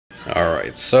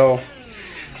Alright, so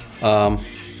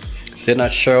did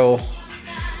not show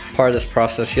part of this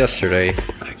process yesterday.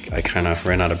 I kind of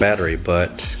ran out of battery,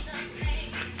 but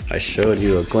I showed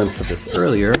you a glimpse of this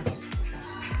earlier.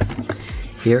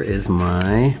 Here is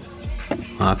my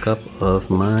mock-up of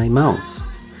my mounts.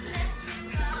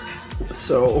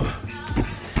 So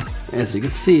as you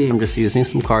can see, I'm just using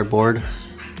some cardboard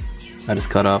I just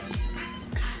cut up,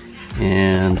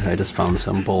 and I just found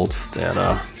some bolts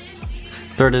that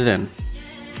threaded in.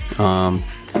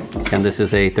 And this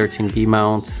is a 13B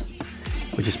mount,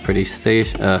 which is pretty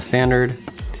standard.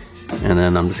 And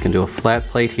then I'm just gonna do a flat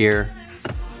plate here,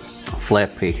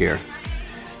 flat plate here,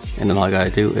 and then all I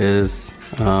gotta do is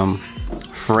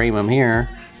frame them here.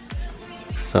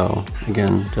 So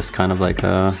again, just kind of like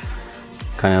a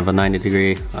 90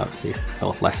 degree, obviously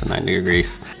less than 90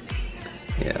 degrees.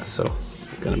 Yeah, so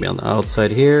gonna be on the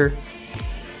outside here.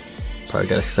 Probably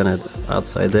gotta extend it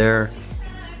outside there,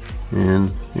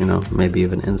 and you know, maybe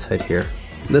even inside here.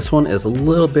 This one is a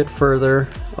little bit further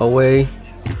away.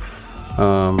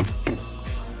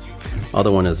 Other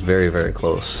one is very, very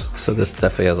close. So this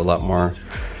definitely has a lot more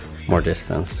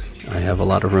distance. I have a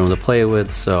lot of room to play with,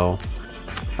 so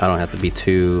I don't have to be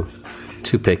too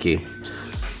picky.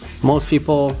 Most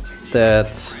people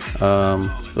that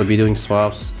would be doing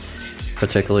swaps,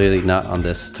 particularly not on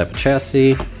this type of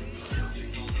chassis,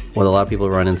 what a lot of people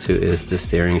run into is the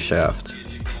steering shaft.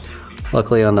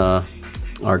 Luckily on the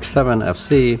Rx7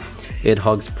 FC, it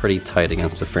hugs pretty tight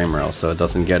against the frame rail, so it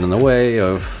doesn't get in the way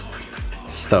of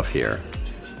stuff here.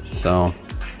 So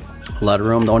a lot of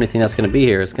room. The only thing that's going to be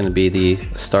here is going to be the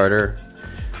starter,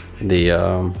 the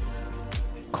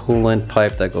coolant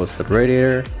pipe that goes to the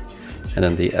radiator, and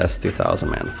then the S2000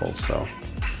 manifold. So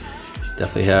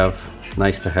definitely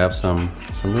nice to have some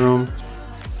room.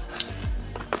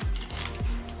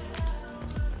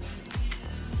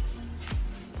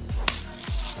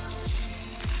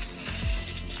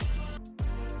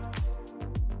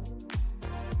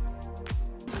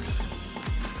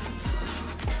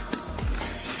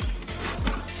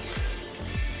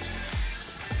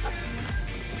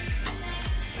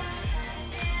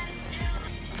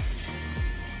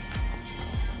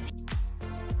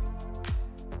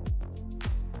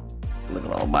 Look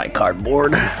at all my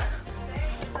cardboard.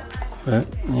 But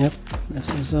yep, this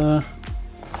is my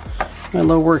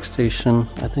little workstation.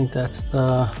 I think that's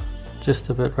the gist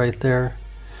of it right there.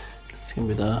 It's gonna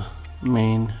be the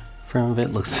main frame of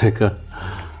it. Looks like a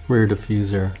rear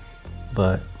diffuser,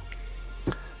 but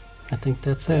I think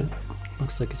that's it.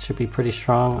 Looks like it should be pretty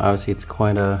strong. Obviously it's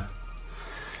quite a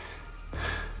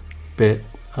bit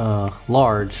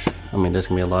large. I mean, there's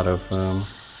gonna be a lot of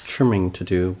trimming to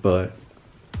do, but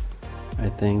I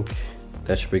think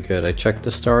that should be good. I checked the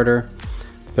starter,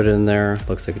 put it in there,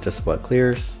 looks like it just about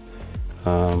clears.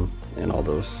 And all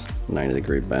those 90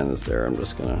 degree bends there, I'm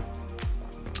just gonna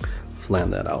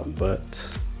flan that out, but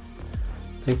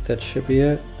I think that should be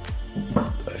it.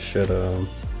 I should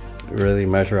really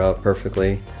measure out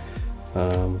perfectly.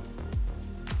 Then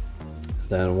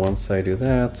once I do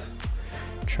that,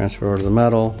 transfer over to the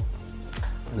metal,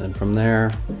 and then from there,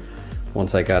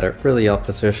 once I got it really out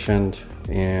positioned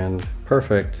and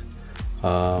perfect,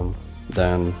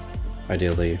 then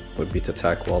ideally would be to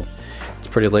tack weld. It's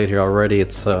pretty late here already.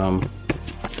 It's I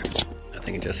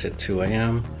think it just hit 2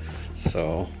 a.m.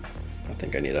 so I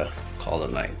think I need to call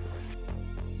it a night.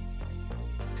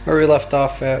 Where we left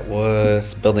off at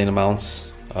was building the mounts,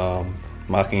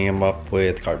 mocking them up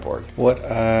with cardboard. What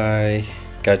I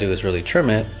gotta do is really trim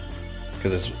it,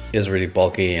 because it is really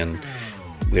bulky and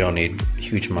we don't need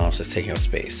huge mounts that's taking up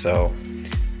space. So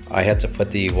I had to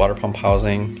put the water pump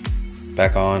housing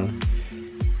back on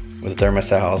with the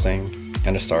thermostat housing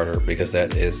and a starter, because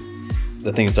that is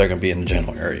the things that are going to be in the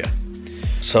general area.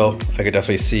 So I could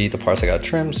definitely see the parts I got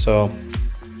trimmed, so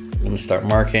let me start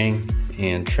marking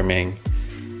and trimming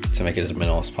to make it as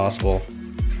minimal as possible.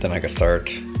 Then I can start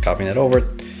copying it over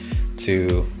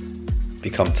to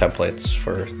become templates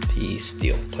for the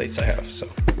steel plates I have. So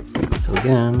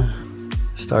again,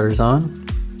 starter's on,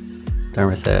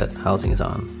 thermostat housing is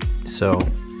on. So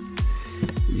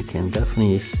you can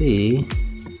definitely see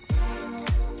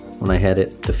when I had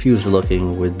it diffuser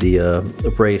looking with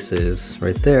the braces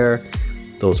right there,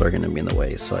 those are going to be in the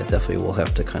way. So I definitely will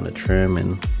have to kind of trim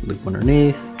and loop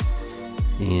underneath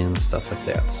and stuff like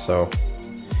that. So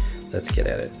let's get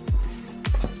at it.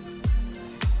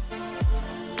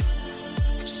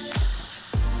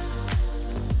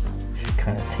 Should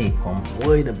kind of tape them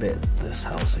quite a bit. This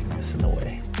housing is in the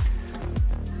way.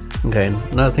 Okay,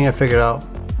 another thing I figured out,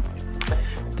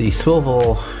 the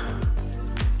swivel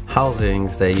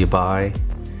housings that you buy,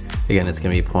 again, it's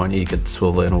gonna be pointy, you could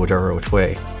swivel it in which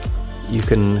way. you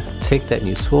can take that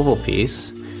new swivel piece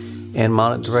and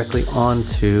mount it directly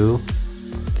onto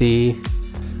the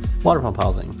water pump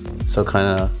housing. So kind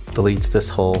of deletes this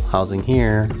whole housing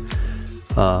here,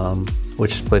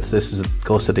 which splits.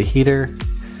 Goes to the heater,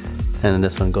 and then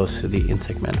this one goes to the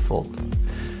intake manifold.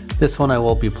 This one I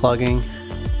will be plugging.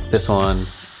 This one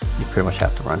you pretty much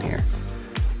have to run here.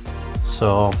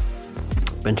 So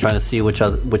I've been trying to see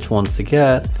which ones to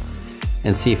get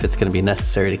and see if it's going to be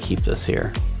necessary to keep this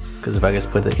here. Because if I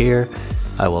just put it here,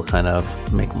 I will kind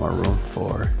of make more room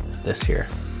for this here.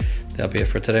 That'll be it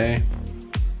for today.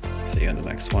 See you on the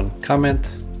next one. Comment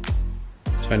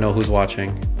so I know who's watching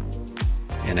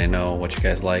and I know what you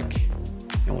guys like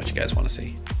and what you guys want to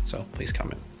see. So please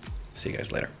comment. See you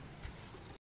guys later.